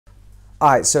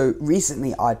Alright, so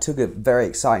recently I took a very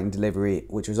exciting delivery,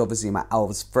 which was obviously my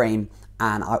Elves frame,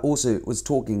 and I also was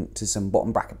talking to some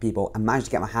bottom bracket people and managed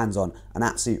to get my hands on an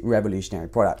absolute revolutionary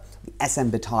product, the SM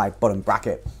Vitae bottom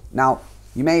bracket. Now,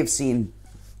 you may have seen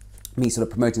me sort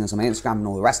of promoting this on my Instagram and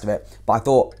all the rest of it, but I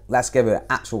thought let's give it an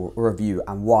actual review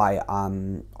and why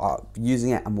I'm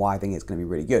using it and why I think it's going to be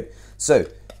really good. So,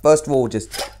 first of all,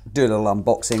 just do a little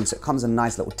unboxing. So it comes in a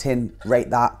nice little tin,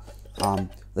 rate that.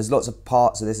 There's lots of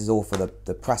parts, so this is all for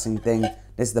the pressing thing.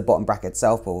 This is the bottom bracket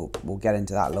itself, but we'll get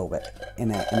into that a little bit in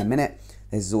a minute.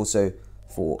 This is also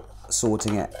for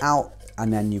sorting it out,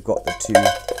 and then you've got the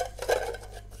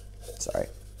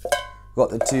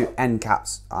two end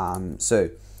caps. So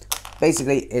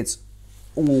basically it's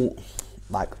all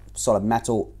like solid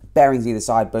metal, bearings either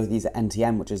side. Both of these are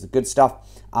NTM, which is the good stuff.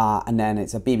 And then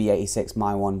it's a BB86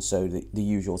 my one, so the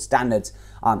usual standards.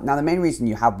 Now the main reason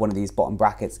you have one of these bottom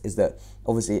brackets is that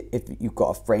obviously if you've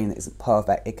got a frame that isn't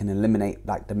perfect, it can eliminate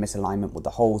like the misalignment with the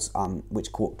holes,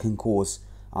 which can cause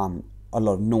a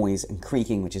lot of noise and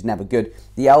creaking, which is never good.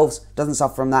 The Elves doesn't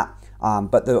suffer from that,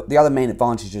 but the other main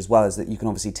advantage as well is that you can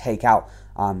obviously take out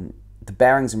the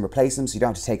bearings and replace them, so you don't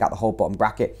have to take out the whole bottom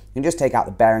bracket. You can just take out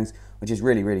the bearings, which is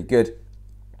really, really good.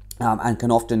 And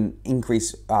can often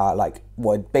increase,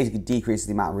 it basically decreases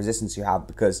the amount of resistance you have,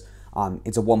 because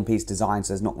it's a one-piece design,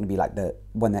 so there's not going to be like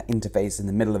when the interface in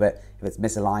the middle of it, if it's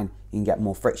misaligned, you can get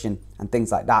more friction and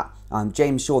things like that.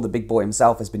 James Shaw, the big boy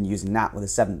himself, has been using that with a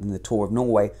 7th in the Tour of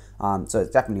Norway, so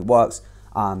it definitely works,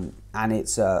 and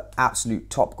it's an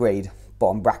absolute top grade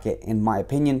bottom bracket in my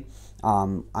opinion.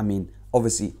 I mean,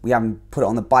 obviously we haven't put it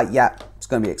on the bike yet. It's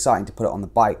going to be exciting to put it on the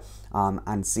bike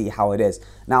and see how it is.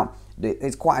 Now,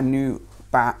 it's quite a new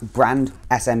brand,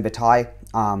 SM Vitae,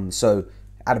 so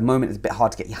at the moment it's a bit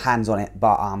hard to get your hands on it,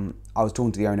 but I was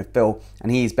talking to the owner, Phil,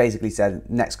 and he's basically said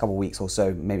next couple of weeks or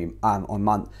so, maybe on a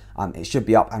month, it should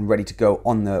be up and ready to go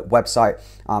on the website.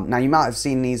 Now, you might have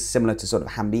seen these similar to sort of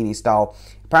Hambini style.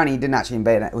 Apparently he didn't actually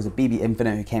invent it. It was a BB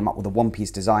Infinite who came up with a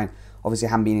one-piece design. Obviously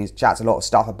Hambini chats a lot of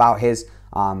stuff about his,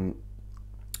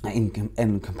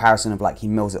 in comparison of like he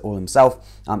mills it all himself.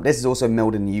 This is also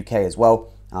milled in the UK as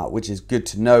well, which is good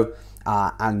to know.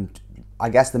 And I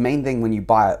guess the main thing when you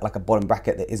buy like a bottom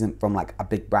bracket that isn't from like a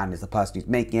big brand is the person who's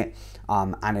making it. I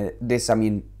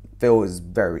mean, Phil is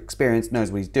very experienced,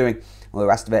 knows what he's doing, all the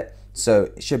rest of it. So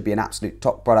it should be an absolute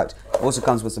top product. It also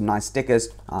comes with some nice stickers,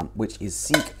 which is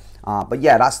Seek. But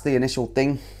yeah, that's the initial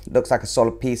thing. It looks like a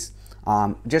solid piece.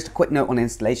 Just a quick note on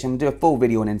installation. I'll do a full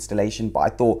video on installation, but I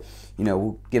thought, you know,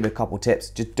 we'll give a couple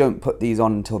tips. Just don't put these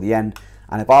on until the end.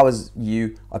 And if I was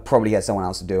you, I'd probably get someone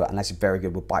else to do it, unless you're very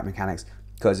good with bike mechanics,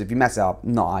 because if you mess it up,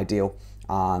 not ideal.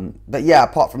 But yeah,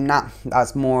 apart from that,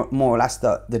 that's more or less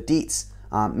the deets.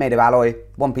 Made of alloy,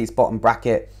 one-piece bottom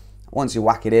bracket. Once you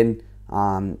whack it in,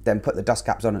 then put the dust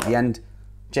caps on at the end.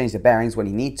 Change the bearings when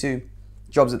you need to.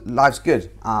 Life's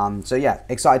good. So yeah,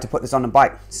 excited to put this on the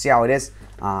bike, see how it is.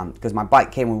 Because my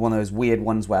bike came with one of those weird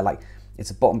ones where like it's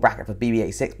a bottom bracket for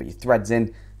BB86, but your threads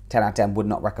in. 10 out of 10, would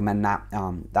not recommend that.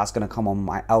 That's going to come on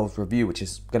my Elves review, which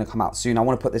is going to come out soon. I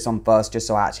want to put this on first, just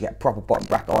so I actually get a proper bottom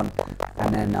bracket on,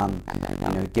 and then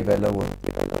you know, give it a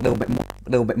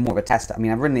little bit more of a test. I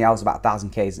mean, I've ridden the Elves about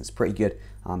 1,000 Ks, and it's pretty good.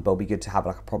 But it'll be good to have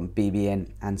like a proper BB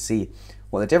in and see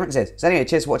what the difference is. So anyway,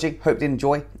 cheers for watching. Hope you did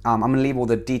enjoy. I'm going to leave all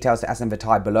the details to SM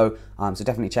Vitae below, so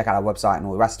definitely check out our website and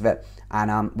all the rest of it.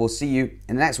 And we'll see you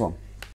in the next one.